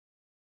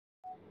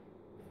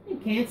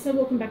Cancer,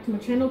 welcome back to my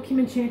channel. Kim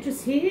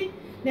Enchantress here.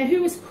 Now,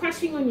 who is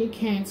crushing on you,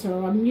 Cancer?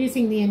 I'm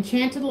using the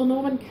Enchanted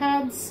Lenormand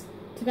cards.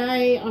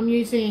 Today I'm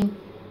using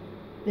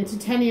the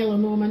Titania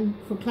Lenormand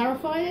for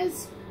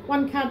clarifiers.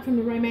 One card from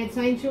the Romance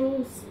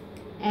Angels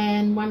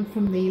and one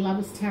from the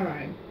Lovers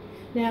Tarot.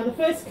 Now, the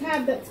first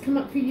card that's come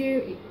up for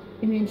you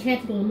in the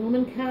Enchanted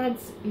Lenormand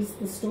cards is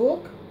the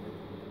Stork.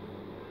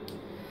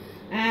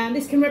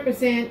 This can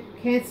represent,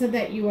 Cancer,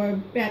 that you are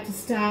about to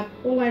start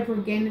all over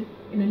again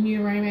in a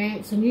new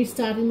romance, a new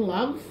start in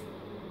love,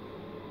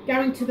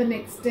 going to the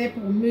next step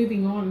or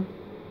moving on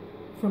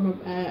from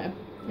a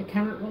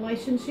current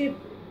relationship.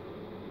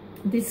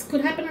 This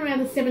could happen around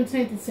the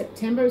 17th of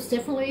September. It's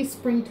definitely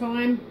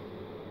springtime,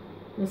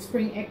 the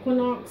spring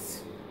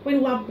equinox,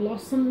 when love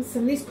blossoms,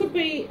 and this could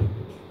be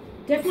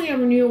definitely a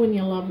renewal in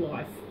your love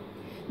life.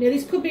 Now,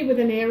 this could be with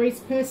an Aries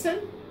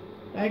person.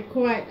 They're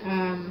quite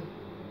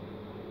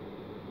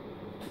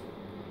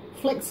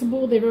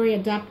flexible, they're very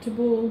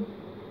adaptable,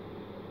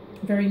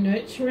 very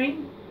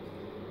nurturing,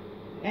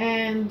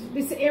 and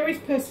this Aries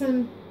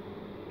person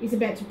is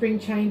about to bring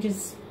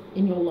changes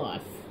in your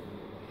life.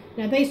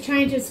 Now, these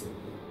changes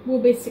will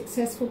be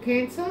successful,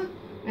 Cancer,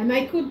 and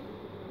they could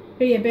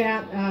be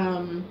about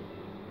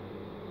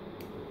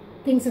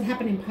things that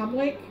happen in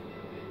public.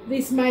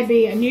 This may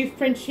be a new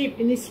friendship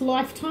in this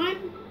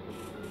lifetime,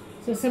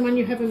 so someone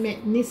you haven't met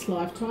in this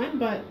lifetime,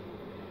 but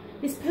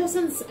this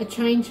person's a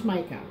change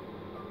maker.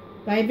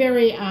 They're a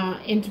very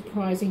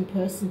enterprising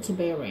person to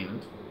be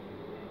around.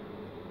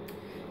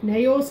 Now,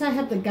 you also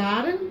have the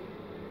Garden,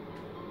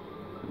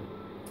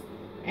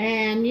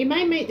 and you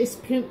may meet this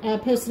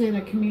person in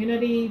a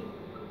community,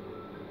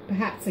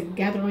 perhaps a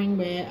gathering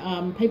where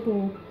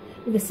people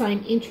with the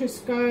same interests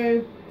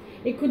go.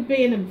 It could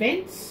be an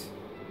event,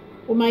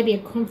 or maybe a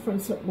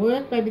conference at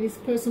work. Maybe this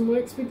person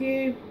works with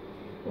you,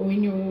 or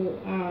in your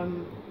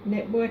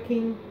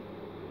networking.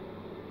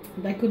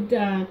 They could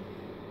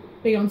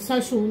be on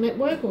social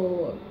network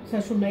or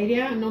social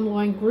media, an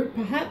online group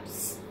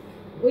perhaps.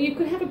 Or you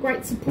could have a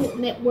great support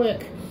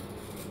network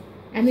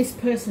and this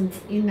person's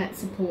in that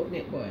support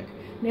network.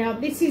 Now,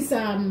 this is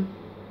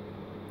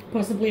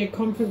possibly a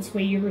conference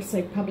where you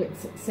receive public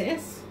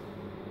success,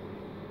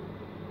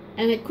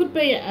 and it could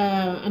be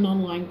an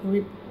online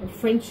group of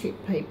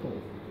friendship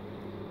people.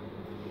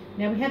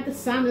 Now, we have the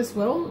Sun as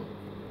well,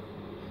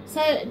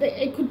 so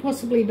it could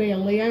possibly be a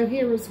Leo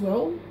here as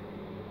well.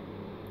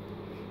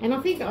 And I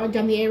think I've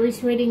done the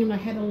Aries reading and I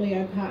had a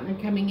Leo partner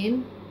coming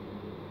in.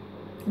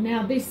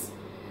 Now, this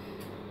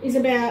is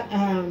about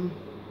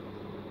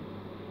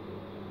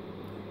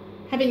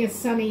having a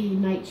sunny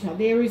nature.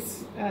 There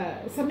is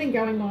something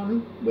going on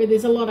where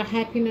there's a lot of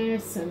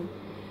happiness and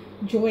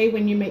joy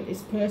when you meet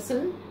this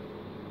person.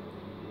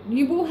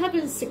 You will have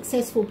a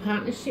successful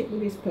partnership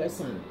with this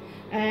person,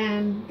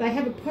 and they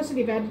have a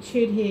positive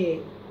attitude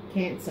here,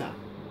 Cancer.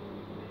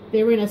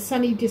 They're in a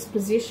sunny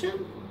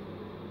disposition.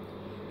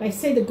 They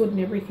see the good in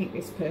everything,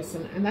 this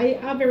person, and they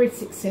are very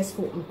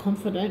successful and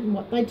confident in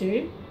what they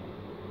do.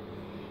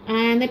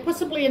 And they're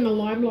possibly in the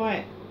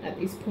limelight at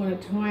this point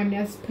of time.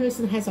 Now, this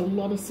person has a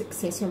lot of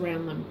success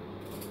around them.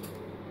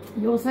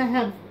 You also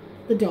have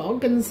the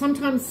Dog, and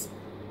sometimes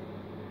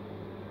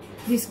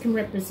this can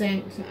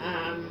represent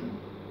a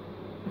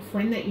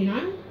friend that you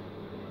know.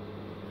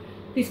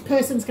 This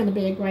person's going to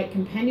be a great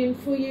companion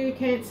for you,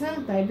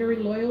 Cancer. They're very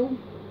loyal.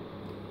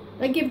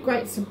 They give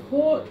great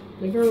support.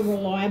 They're very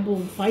reliable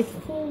and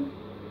faithful.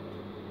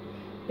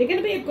 They're going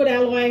to be a good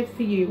ally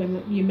for you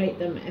when you meet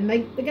them. And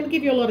they're going to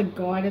give you a lot of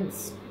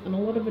guidance and a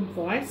lot of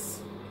advice.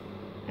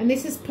 And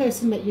this is a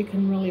person that you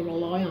can really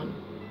rely on.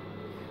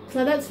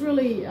 So that's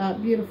really a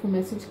beautiful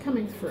message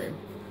coming through.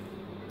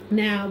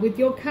 Now, with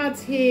your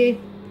cards here,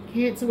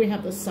 Cancer, we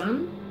have the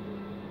Sun.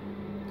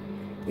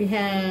 We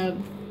have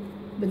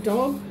the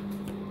Dog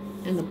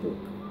and the Book.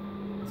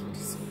 So I'll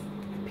just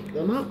pick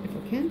them up if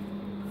I can.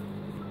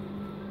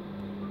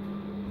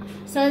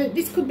 So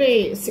this could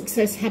be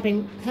success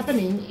happening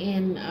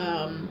in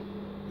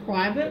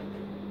private.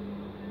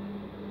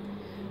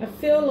 I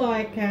feel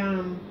like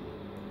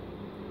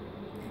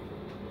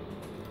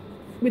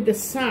with the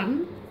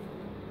Sun,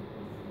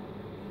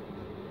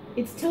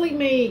 it's telling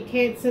me,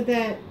 Cancer,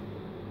 that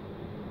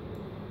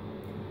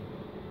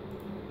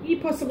you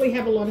possibly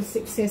have a lot of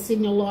success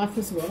in your life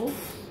as well.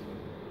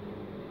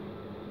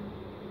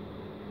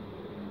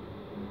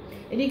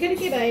 And you're going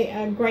to get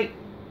a great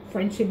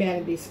friendship out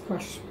of this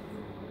crush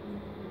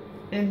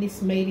and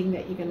this meeting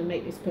that you're going to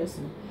meet this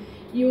person.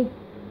 You'll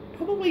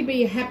probably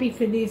be happy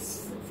for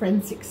this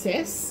friend's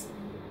success.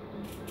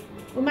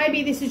 Or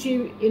maybe this is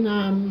you in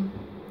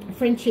a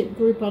friendship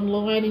group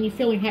online and you're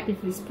feeling happy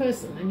for this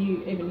person, and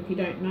you, even if you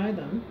don't know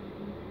them.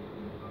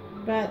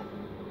 But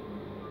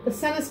the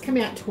Sun has come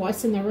out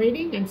twice in the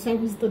reading, and so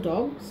has the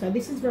Dog. So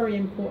this is very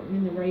important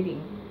in the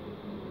reading.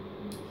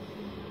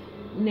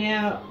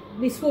 Now,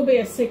 this will be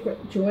a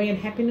secret joy and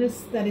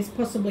happiness that is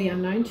possibly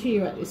unknown to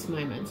you at this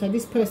moment. So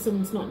this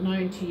person's not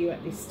known to you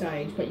at this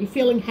stage, but you're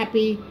feeling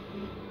happy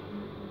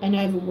and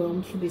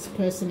overwhelmed for this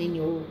person in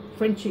your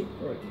friendship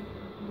group.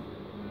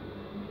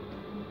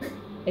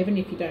 even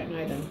if you don't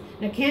know them.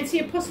 Now, Cancer,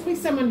 you're possibly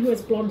someone who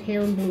has blonde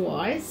hair and blue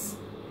eyes.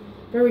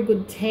 Very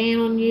good tan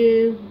on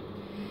you.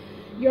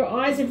 Your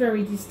eyes are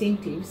very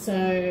distinctive,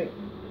 so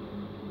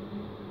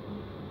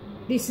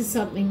this is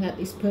something that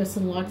this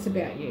person likes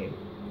about you.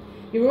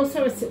 You're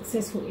also a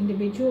successful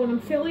individual, and I'm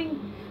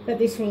feeling that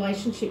this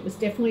relationship was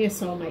definitely a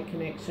soulmate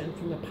connection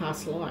from the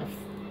past life,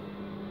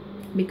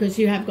 because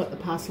you have got the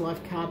past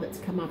life card that's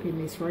come up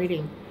in this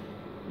reading.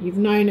 You've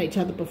known each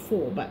other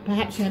before, but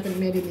perhaps you haven't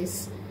met in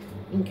this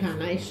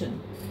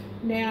incarnation.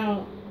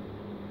 Now,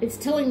 it's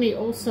telling me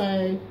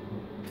also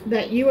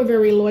that you are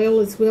very loyal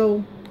as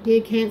well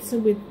here, Cancer,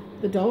 with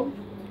the dog.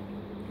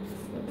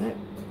 Like that.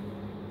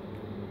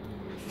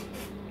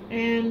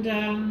 And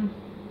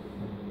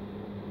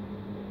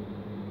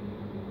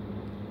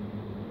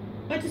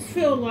I just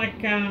feel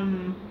like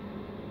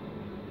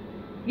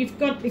you've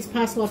got this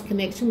past life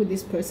connection with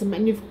this person,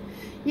 and you're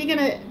going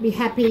to be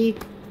happy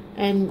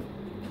and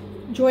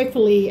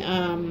joyfully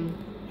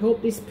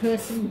help this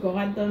person,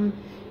 guide them,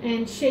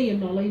 and share your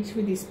knowledge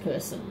with this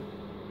person.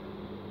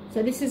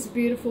 So this is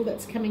beautiful.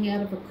 That's coming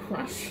out of a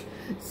crush.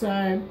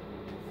 So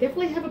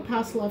definitely have a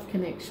past life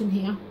connection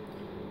here.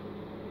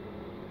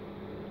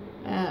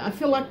 I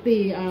feel like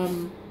the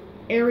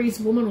Aries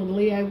woman or the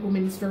Leo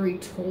woman is very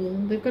tall.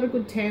 They've got a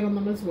good tan on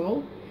them as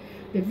well.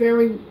 They're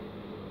very,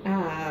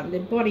 their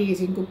body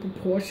is in good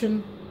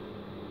proportion,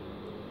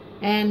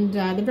 and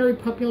they're very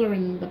popular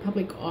in the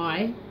public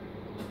eye.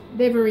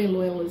 They're very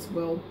loyal as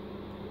well.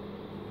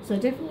 So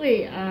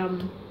definitely a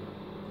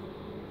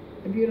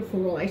beautiful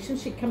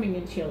relationship coming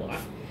into your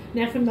life.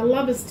 Now, from the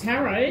Lover's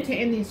Tarot, to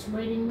end this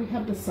reading, we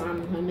have the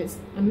Sun,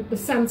 and the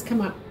Sun's come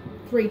up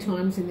 3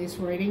 times in this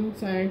reading.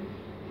 So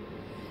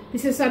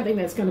this is something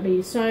that's going to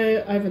be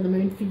so over the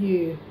moon for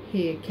you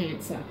here,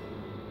 Cancer.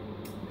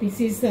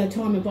 This is the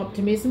time of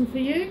optimism for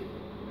you.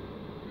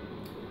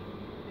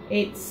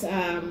 It's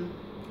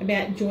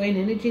about joy and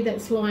energy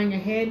that's lying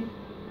ahead.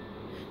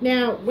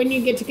 Now, when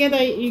you get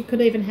together, you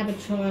could even have a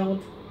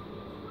child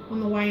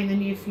on the way in the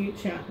near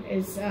future,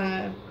 as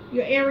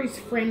your Aries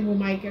friend will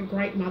make a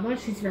great mother.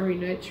 She's very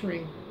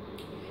nurturing.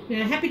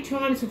 Now, happy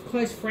times with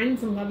close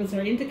friends and lovers are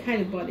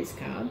indicated by this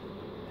card.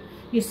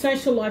 Your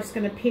social life's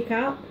going to pick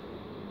up,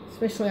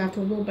 especially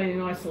after we've all been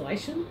in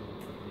isolation.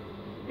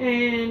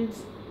 And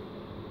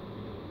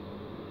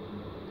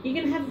you're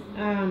going to have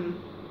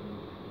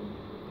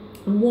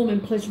a warm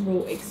and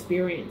pleasurable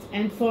experience.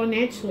 And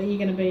financially, you're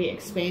going to be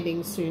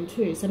expanding soon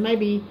too. So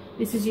maybe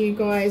this is you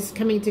guys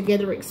coming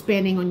together,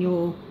 expanding on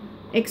your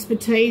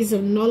expertise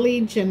and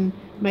knowledge and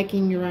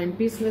making your own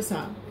business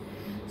up.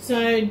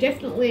 So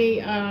definitely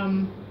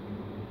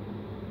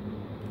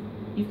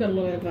you've got a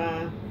lot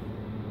of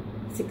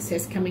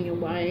success coming your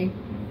way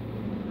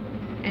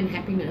and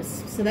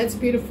happiness. So that's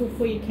beautiful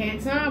for you,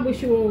 Cancer. I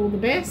wish you all the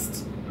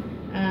best.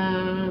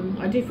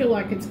 I do feel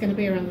like it's going to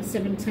be around the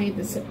 17th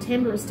of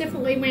September. It's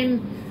definitely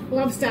when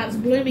love starts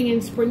blooming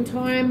in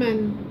springtime,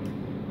 and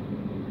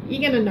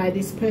you're going to know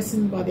this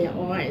person by their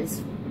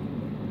eyes.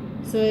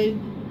 So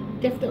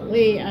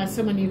definitely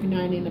someone you've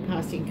known in the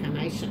past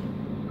incarnation.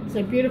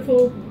 So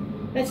beautiful.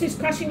 That's just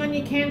crushing on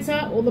you,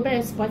 Cancer. All the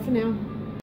best. Bye for now.